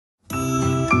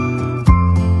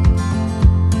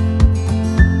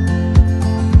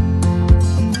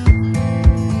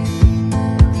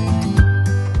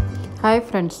Hi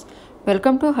friends,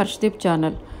 welcome to Harshdeep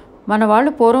channel. మన వాళ్ళు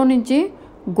పూర్వం నుంచి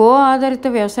గో ఆధారిత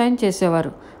వ్యవసాయం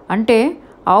చేసేవారు. అంటే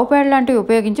ఆవు పేడ లాంటివి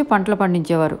ఉపయోగించి పంటలు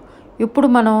పండించేవారు. ఇప్పుడు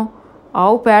మనం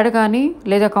ఆవు పేడ కానీ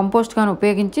లేదా కంపోస్ట్ కానీ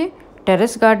ఉపయోగించి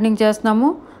టెర్రస్ గార్డెనింగ్ చేస్తున్నాము.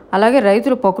 అలాగే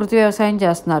రైతులు ప్రకృతి వ్యవసాయం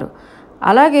చేస్తున్నారు.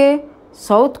 అలాగే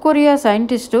సౌత్ కొరియా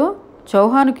సైంటిస్టు చో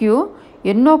హాన్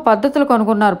ఎన్నో పద్ధతులు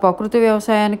కనుగొన్నారు ప్రకృతి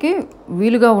వ్యవసాయానికి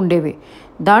వీలుగా ఉండేవి.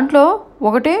 దాంట్లో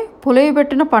ఒకటి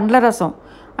పులియబెట్టిన పండ్ల రసం,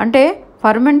 అంటే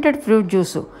ఫర్మెంటెడ్ ఫ్రూట్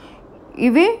జ్యూసు.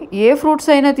 ఇవి ఏ ఫ్రూట్స్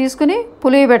అయినా తీసుకుని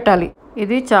పులియబెట్టాలి.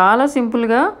 ఇది చాలా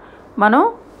సింపుల్గా మనం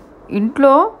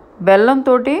ఇంట్లో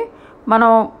బెల్లంతో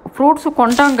మనం ఫ్రూట్స్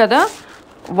కొంటాం కదా,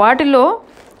 వాటిలో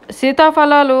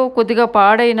సీతాఫలాలు కొద్దిగా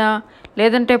పాడైనా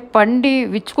లేదంటే పండి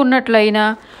విచ్చుకున్నట్లయినా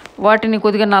వాటిని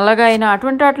కొద్దిగా నల్లగా అయినా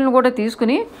అటువంటి వాటిని కూడా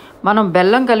తీసుకుని మనం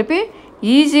బెల్లం కలిపి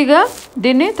ఈజీగా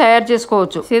దీన్ని తయారు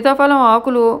చేసుకోవచ్చు. సీతాఫలం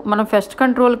ఆకులు మనం పెస్ట్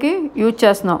కంట్రోల్కి యూజ్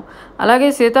చేస్తున్నాం. అలాగే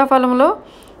సీతాఫలంలో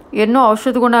ఎన్నో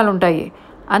ఔషధ గుణాలు ఉంటాయి.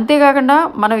 అంతేకాకుండా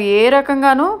మనం ఏ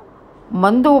రకంగానూ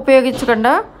మందు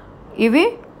ఉపయోగించకుండా ఇవి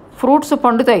ఫ్రూట్స్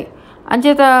పండుతాయి.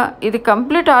 అంచేత ఇది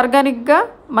కంప్లీట్ ఆర్గానిక్గా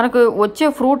మనకు వచ్చే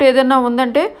ఫ్రూట్ ఏదైనా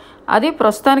ఉందంటే అది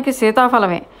ప్రస్తుతానికి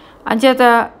సీతాఫలమే. అంచేత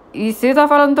ఈ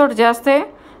సీతాఫలంతో చేస్తే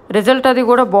రిజల్ట్ అది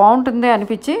కూడా బాగుంటుంది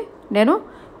అనిపించి నేను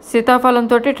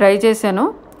సీతాఫలంతో ట్రై చేశాను.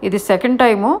 ఇది సెకండ్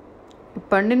టైము.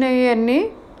 పండినవి అన్నీ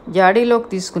జాడీలోకి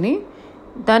తీసుకుని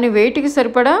దాని వెయిట్కి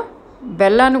సరిపడా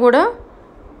బెల్లాన్ని కూడా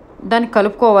దానికి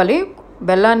కలుపుకోవాలి.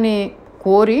 బెల్లాన్ని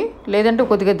కోరి లేదంటే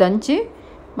కొద్దిగా దంచి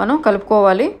మనం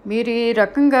కలుపుకోవాలి. మీరు ఈ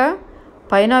రకంగా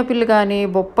పైనాపిల్ కానీ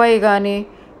బొప్పాయి కానీ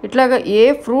ఇట్లాగా ఏ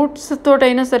ఫ్రూట్స్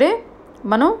తోటైనా సరే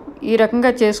మనం ఈ రకంగా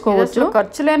చేసుకోవచ్చు.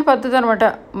 ఖర్చు లేని పద్ధతి అనమాట.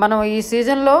 మనం ఈ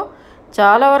సీజన్లో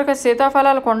చాలా వరకు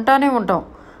సీతాఫలాలు కొంటానే ఉంటాం.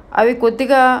 అవి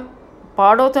కొద్దిగా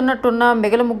పాడవుతున్నట్టున్నా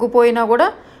మిగల ముగ్గిపోయినా కూడా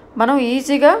మనం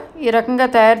ఈజీగా ఈ రకంగా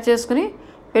తయారు చేసుకుని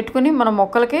పెట్టుకుని మన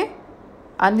మొక్కలకి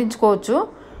అందించుకోవచ్చు.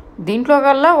 దీంట్లో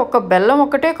కల్లా ఒక బెల్లం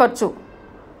ఒక్కటే ఖర్చు.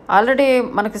 ఆల్రెడీ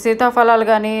మనకి సీతాఫలాలు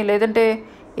కానీ లేదంటే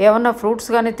ఏమన్నా ఫ్రూట్స్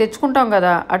కానీ తెచ్చుకుంటాం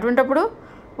కదా, అటువంటిప్పుడు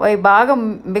అవి బాగా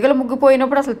మిగల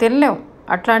ముగ్గిపోయినప్పుడు అసలు తినలేం.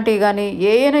 అట్లాంటివి కానీ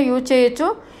ఏమైనా యూజ్ చేయొచ్చు.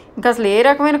 ఇంకా అసలు ఏ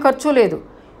రకమైన ఖర్చు లేదు.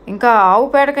 ఇంకా ఆవు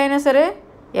పేడకైనా సరే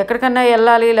ఎక్కడికన్నా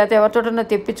వెళ్ళాలి లేకపోతే ఎవరితోటన్నా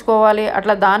తెప్పించుకోవాలి,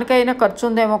 అట్లా దానికైనా ఖర్చు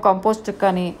ఉందేమో.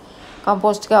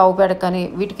 కంపోస్ట్కి ఆవు పేడకి కానీ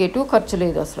వీటికి ఎటు ఖర్చు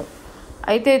లేదు అసలు.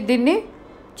 అయితే దీన్ని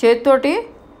చేతితోటి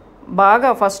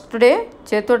బాగా ఫస్ట్ డే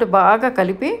చేతితోటి బాగా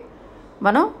కలిపి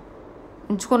మనం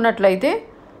ఉంచుకున్నట్లయితే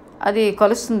అది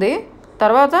కలుస్తుంది.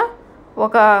 తర్వాత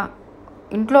ఒక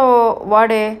ఇంట్లో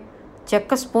వాడే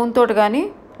చెక్క స్పూన్ తోటి కానీ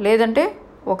లేదంటే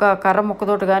ఒక కర్ర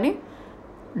ముక్కతోటి కానీ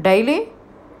డైలీ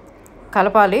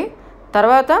కలపాలి.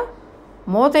 తర్వాత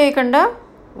మూత వేయకుండా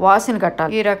వాసన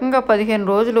కట్టాలి. ఈ రకంగా 15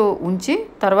 రోజులు ఉంచి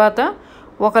తర్వాత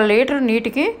 1 లీటర్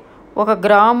నీటికి 1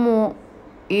 గ్రాము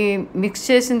ఈ మిక్స్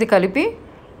చేసింది కలిపి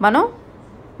మనం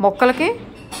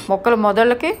మొక్కల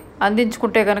మొదళ్ళకి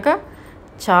అందించుకుంటే కనుక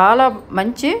చాలా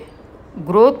మంచి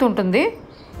గ్రోత్ ఉంటుంది.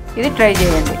 ఇది ట్రై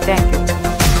చేయండి. Thank you.